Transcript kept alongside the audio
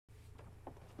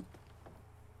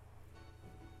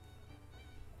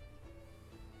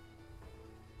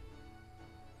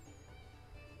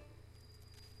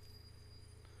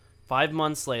5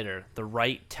 months later, the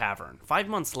Right Tavern. 5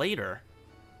 months later?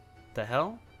 The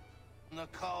hell? The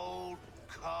cold,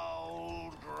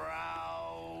 cold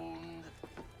ground.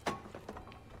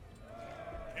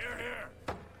 Here, here.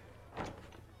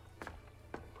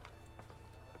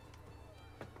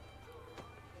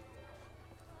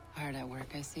 Hard at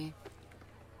work, I see.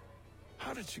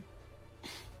 How did you...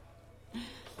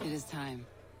 It is time.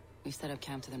 We've set up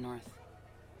camp to the north.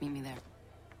 Meet me there.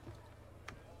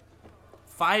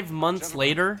 5 months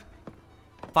later?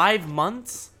 5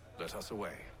 months? Let us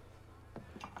away.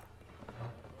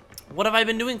 What have I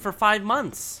been doing for 5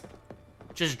 months?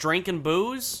 Just drinking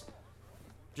booze?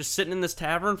 Just sitting in this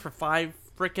tavern for 5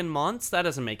 freaking months? That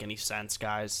doesn't make any sense,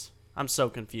 guys. I'm so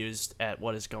confused at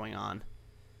what is going on.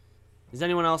 Is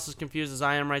anyone else as confused as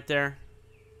I am right there?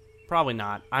 Probably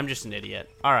not. I'm just an idiot.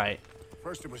 Alright.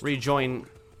 Rejoin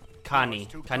Kani.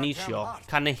 Kanishio.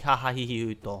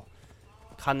 Kanehahihuto.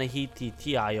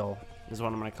 Kanehititiayo is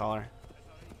what I'm gonna call her.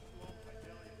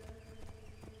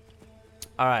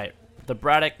 Alright. The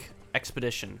Braddock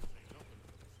Expedition.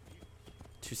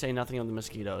 To say nothing of the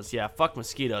mosquitoes. Yeah, fuck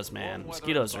mosquitoes, man.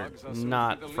 Mosquitoes are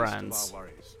not friends.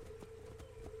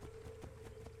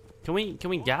 Can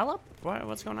we gallop?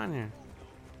 What's going on here?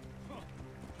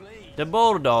 The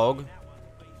bulldog.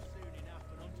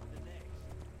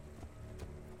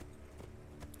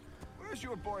 Where's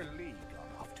your boy Lee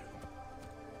gone off to?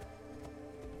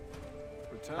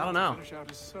 I don't know. Finish out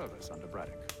his service under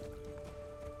Braddock.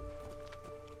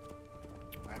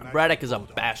 Braddock is a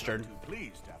bastard.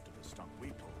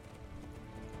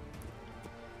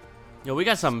 Yo, we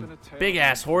got some big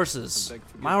ass horses.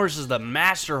 My horse is the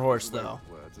master horse though.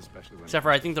 Except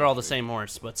for I think they're all the same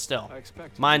horse, but still.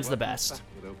 Mine's the best.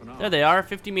 There they are,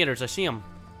 50 meters, I see them.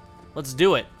 Let's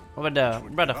do it. We're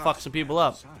about to fuck some people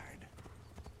up.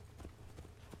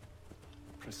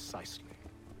 Precisely.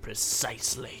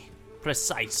 Precisely.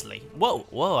 Precisely. Whoa,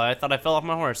 whoa, I thought I fell off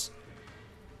my horse.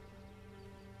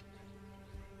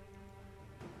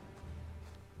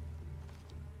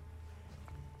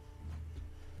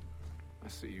 I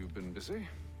see you've been busy.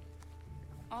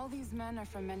 All these men are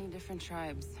from many different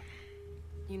tribes,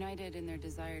 united in their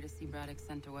desire to see Braddock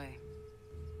sent away.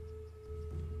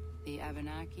 The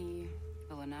Abenaki,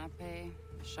 the Lenape,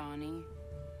 the Shawnee.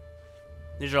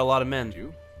 These are a lot of men.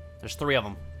 You? There's 3 of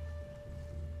them.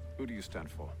 Who do you stand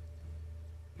for?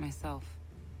 Myself.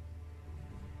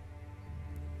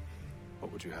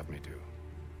 What would you have me do?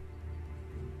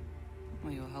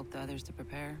 Will you help the others to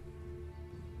prepare?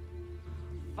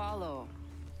 Follow.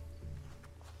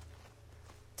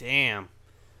 Damn.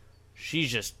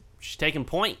 She's taking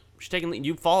point. She's taking.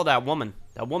 You follow that woman.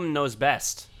 That woman knows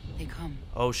best. They come.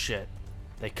 Oh shit.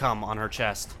 They come on her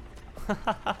chest.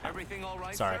 Everything all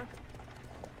right, Sorry. sir?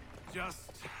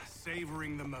 Just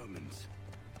savoring the moment.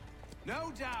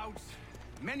 No doubt,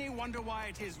 many wonder why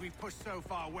it is we've pushed so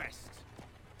far west.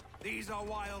 These are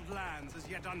wild lands, as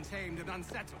yet untamed and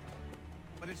unsettled.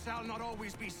 But it shall not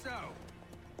always be so.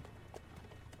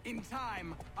 In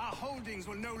time, our holdings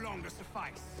will no longer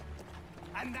suffice.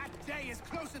 And that day is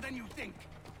closer than you think.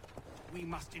 We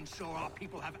must ensure our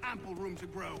people have ample room to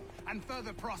grow and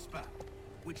further prosper.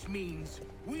 Which means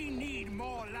we need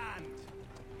more land.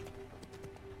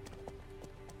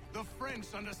 The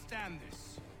French understand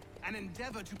this and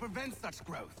endeavor to prevent such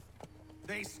growth.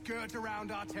 They skirt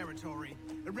around our territory,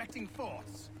 erecting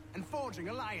forts and forging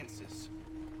alliances,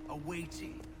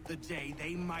 awaiting the day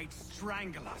they might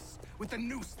strangle us with the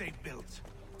noose they've built.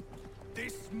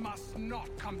 This must not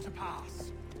come to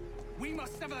pass. We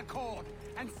must sever the cord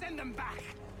and send them back.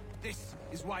 This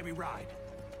is why we ride.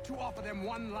 To offer them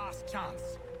one last chance.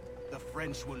 The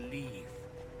French will leave,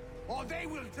 or they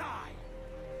will die.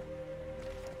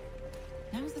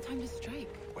 Now's the time to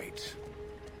strike. Wait.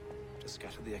 To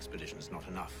scatter the expedition is not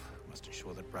enough. Must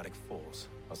ensure that Braddock falls,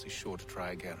 else he's sure to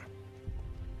try again.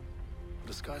 I'll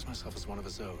disguise myself as one of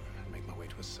his own and make my way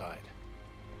to his side.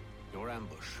 Your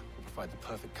ambush will provide the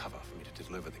perfect cover for me to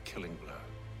deliver the killing blow.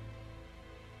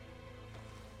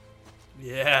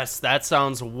 Yes, that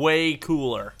sounds way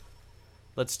cooler.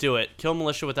 Let's do it. Kill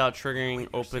militia without triggering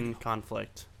open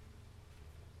conflict.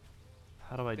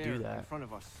 How do I do that? In front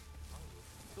of us.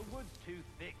 The wood's too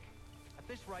thick. At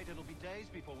this rate, it'll be days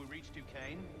before we reach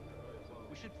Duquesne.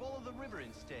 We should follow the river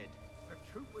instead. The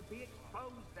troop would be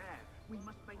exposed there. We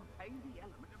must maintain the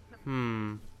element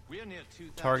of... We're near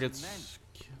 2,000 Targets. men.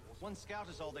 One scout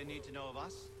is all they need to know of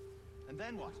us. And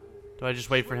then what? Do I just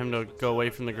wait for him to go away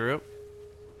from the group?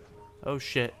 Oh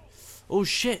shit. Oh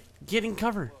shit. Get in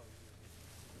cover.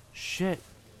 Shit.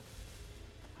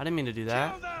 I didn't mean to do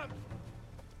that.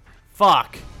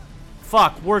 Fuck.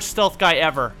 Fuck. Worst stealth guy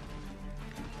ever.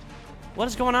 What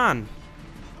is going on?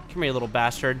 Come here, you little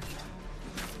bastard.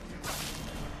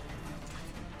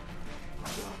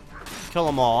 Kill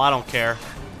them all, I don't care.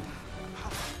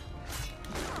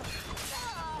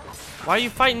 Why are you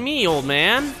fighting me, old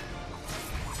man?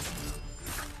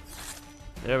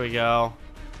 There we go.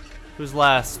 Who's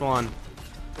last one?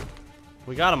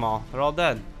 We got them all. They're all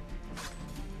dead.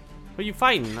 Who are you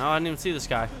fighting? Oh, I didn't even see this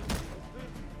guy.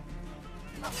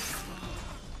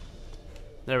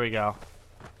 There we go.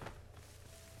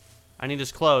 I need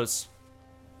his clothes.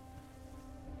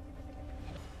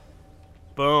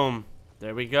 Boom.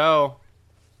 There we go.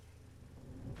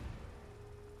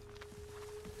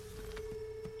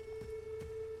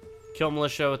 Kill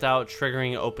militia without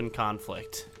triggering open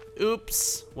conflict.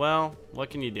 Oops. Well,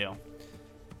 what can you do?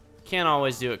 Can't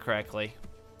always do it correctly.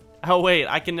 Oh wait,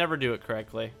 I can never do it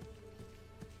correctly.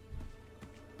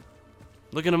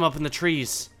 Look at them up in the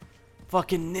trees.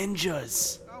 Fucking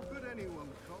ninjas.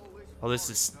 Oh, this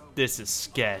is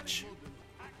sketch.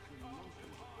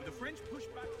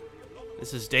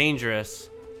 This is dangerous.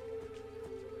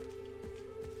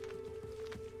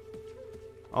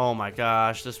 Oh my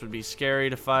gosh, this would be scary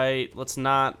to fight. Let's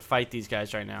not fight these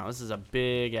guys right now. This is a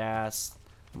big ass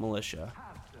militia.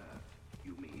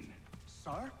 You mean,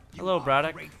 sir? Hello,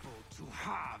 Braddock. Grateful to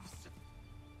halves.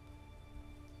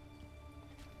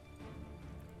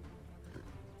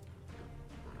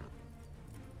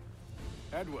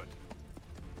 Edward.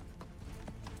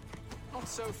 Not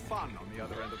so fun on the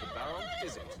other end of the barrel,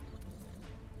 is it?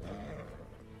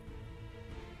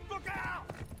 Look out!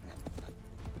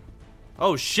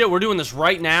 Oh shit, we're doing this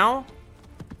right now?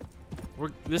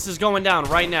 This is going down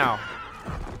right now.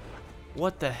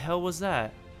 What the hell was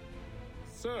that?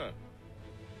 Sir.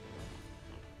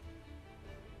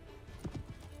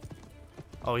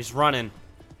 Oh, he's running.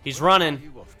 He's running.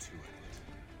 You off to?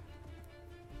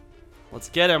 Let's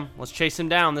get him. Let's chase him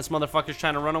down. This motherfucker's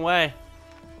trying to run away.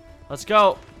 Let's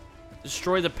go.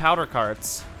 Destroy the powder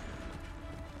carts.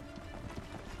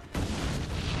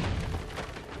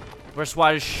 Where's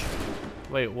Swadish?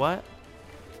 Wait, what?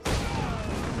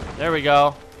 There we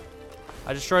go.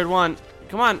 I destroyed one.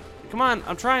 Come on. Come on.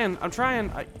 I'm trying.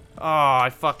 I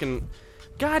fucking...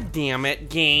 God damn it,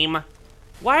 game.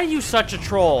 Why are you such a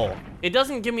troll? It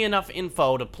doesn't give me enough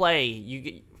info to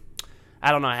play.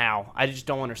 I don't know how. I just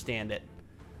don't understand it.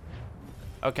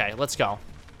 Okay, let's go.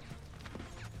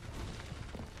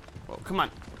 Oh, come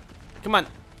on. Come on.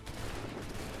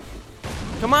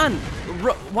 Come on.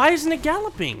 Why isn't it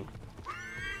galloping?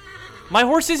 My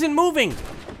horse isn't moving.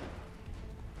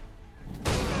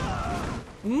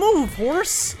 Move,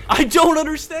 horse. I don't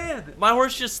understand. My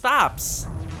horse just stops.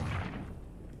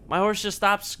 My horse just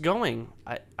stops going.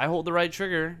 I hold the right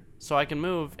trigger so I can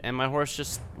move, and my horse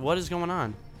just... What is going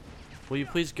on? Will you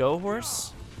please go,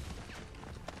 horse?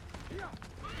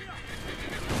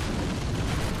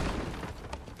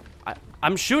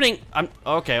 I'm shooting. I'm...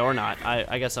 Okay, or not.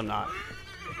 I guess I'm not.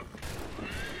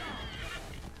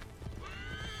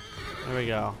 There we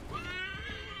go.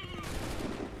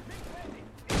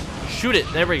 Shoot it.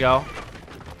 There we go.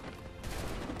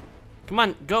 Come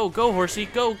on. Go, go, horsey.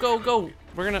 Go, go, go.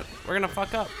 We're gonna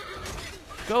fuck up.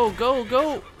 Go, go,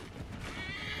 go.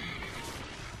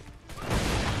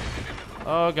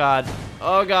 Oh god.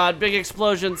 Oh god, big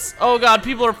explosions. Oh god,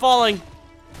 people are falling.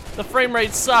 The frame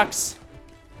rate sucks.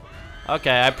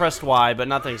 Okay, I pressed Y, but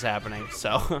nothing's happening,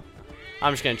 so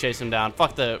I'm just gonna chase him down.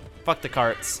 Fuck the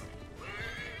carts.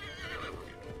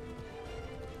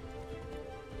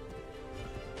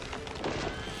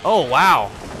 Oh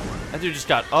wow. That dude just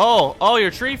got... Oh,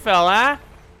 your tree fell, huh?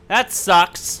 That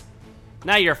sucks.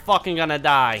 Now you're fucking gonna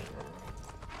die.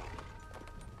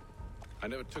 I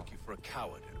never took you for a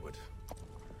coward, Edward.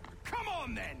 Come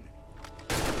on, then!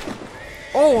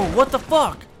 Oh, what the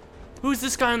fuck? Who's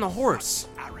this guy on the horse?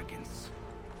 Arrogance.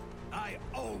 I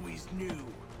always knew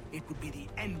it would be the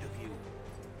end of you.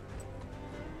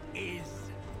 Is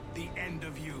the end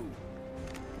of you.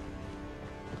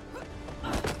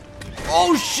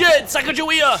 Oh shit,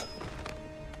 Sacagawea!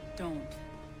 Don't.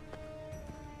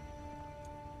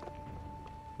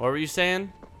 What were you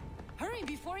saying? Hurry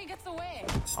before he gets away.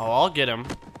 Oh, I'll get him.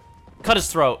 Cut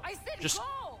his throat. I said Just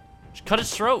go! cut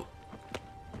his throat.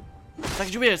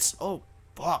 Sacagawea, oh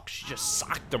fuck, she just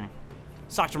socked him.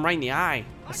 Socked him right in the eye.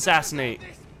 Assassinate.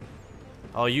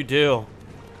 Oh, you do.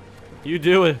 You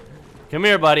do it. Come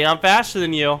here, buddy. I'm faster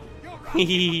than you.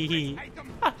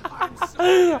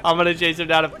 I'm gonna chase him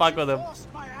down and fuck with him.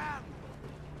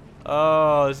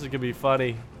 Oh, this is gonna be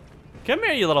funny. Come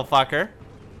here, you little fucker.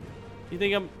 You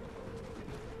think I'm...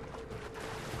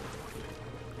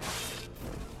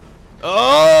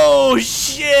 Oh,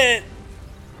 shit!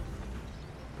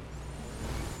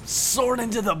 Sword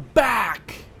into the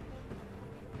back!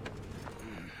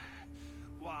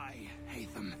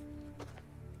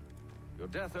 Your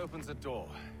death opens a door.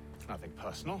 Nothing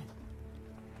personal.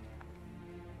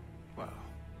 Well,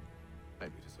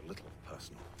 maybe it is a little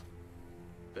personal.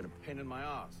 Been a pain in my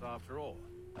ass, after all.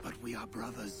 But we are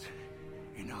brothers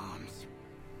in arms.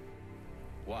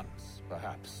 Once,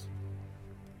 perhaps.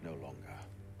 No longer.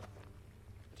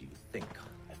 Do you think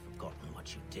I've forgotten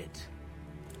what you did?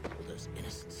 All those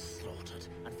innocents slaughtered,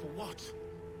 and for what?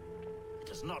 It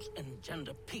does not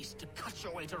engender peace to cut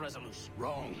your way to resolution.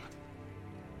 Wrong.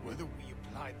 Whether we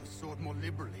applied the sword more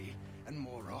liberally and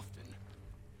more often,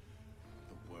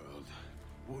 the world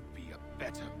would be a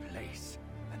better place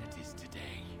than it is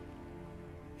today.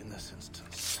 In this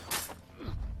instance,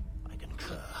 I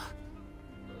concur.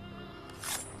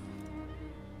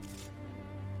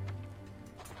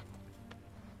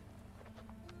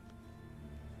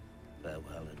 Farewell,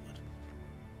 Edward.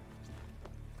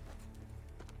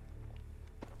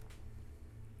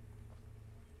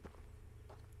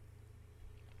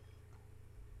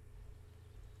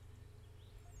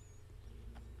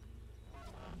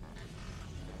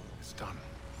 It's done.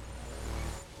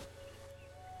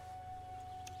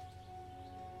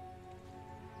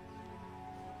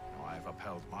 Now I've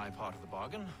upheld my part of the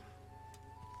bargain.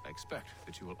 I expect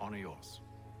that you will honor yours.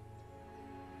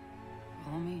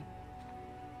 Follow me.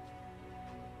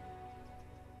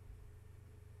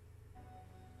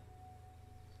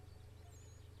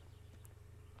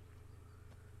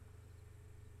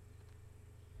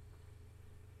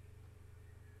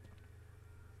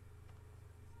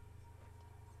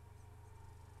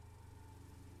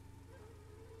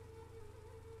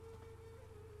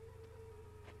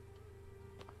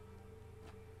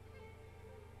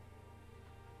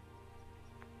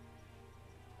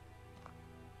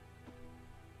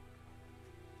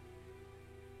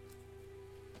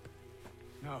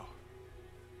 No.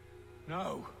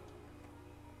 No.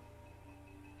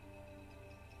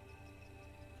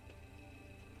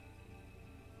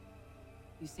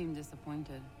 You seem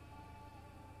disappointed.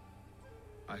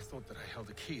 I thought that I held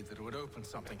a key that would open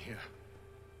something here.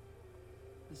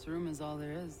 This room is all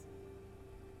there is.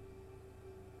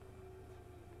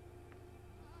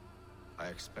 I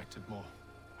expected more.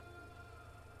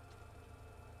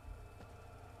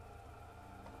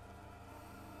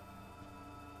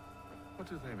 What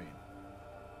do they mean?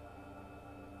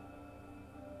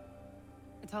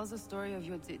 It tells the story of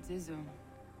Yotzitzizu,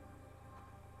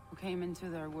 who came into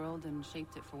their world and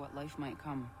shaped it for what life might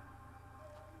come.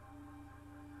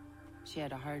 She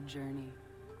had a hard journey,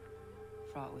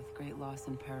 fraught with great loss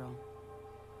and peril.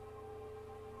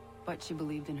 But she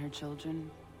believed in her children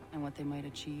and what they might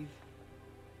achieve.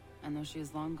 And though she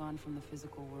is long gone from the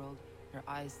physical world, her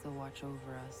eyes still watch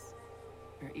over us.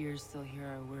 Her ears still hear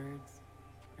our words.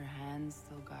 Her hands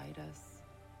still guide us.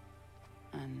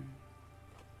 And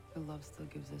her love still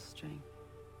gives us strength.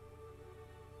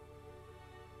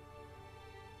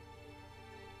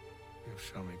 You've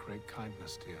shown me great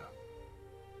kindness, dear.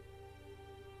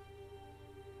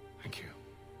 Thank you.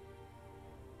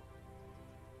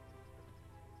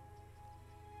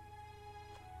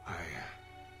 I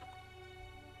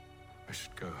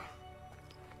should go.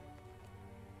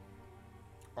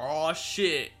 Oh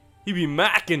shit. He be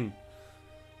macking.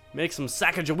 Make some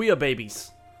Sacagawea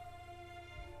babies.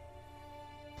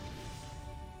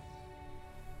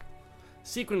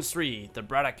 Sequence 3, the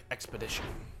Braddock Expedition.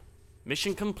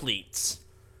 Mission complete.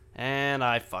 And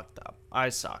I fucked up. I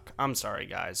suck. I'm sorry,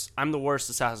 guys. I'm the worst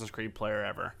Assassin's Creed player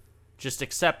ever. Just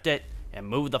accept it and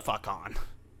move the fuck on.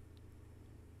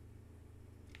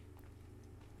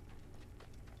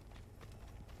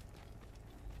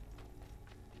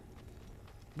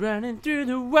 Running through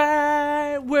the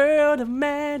wide world of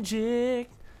magic.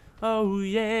 Oh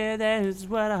yeah, that is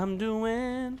what I'm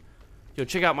doing. Yo,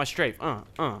 check out my strafe.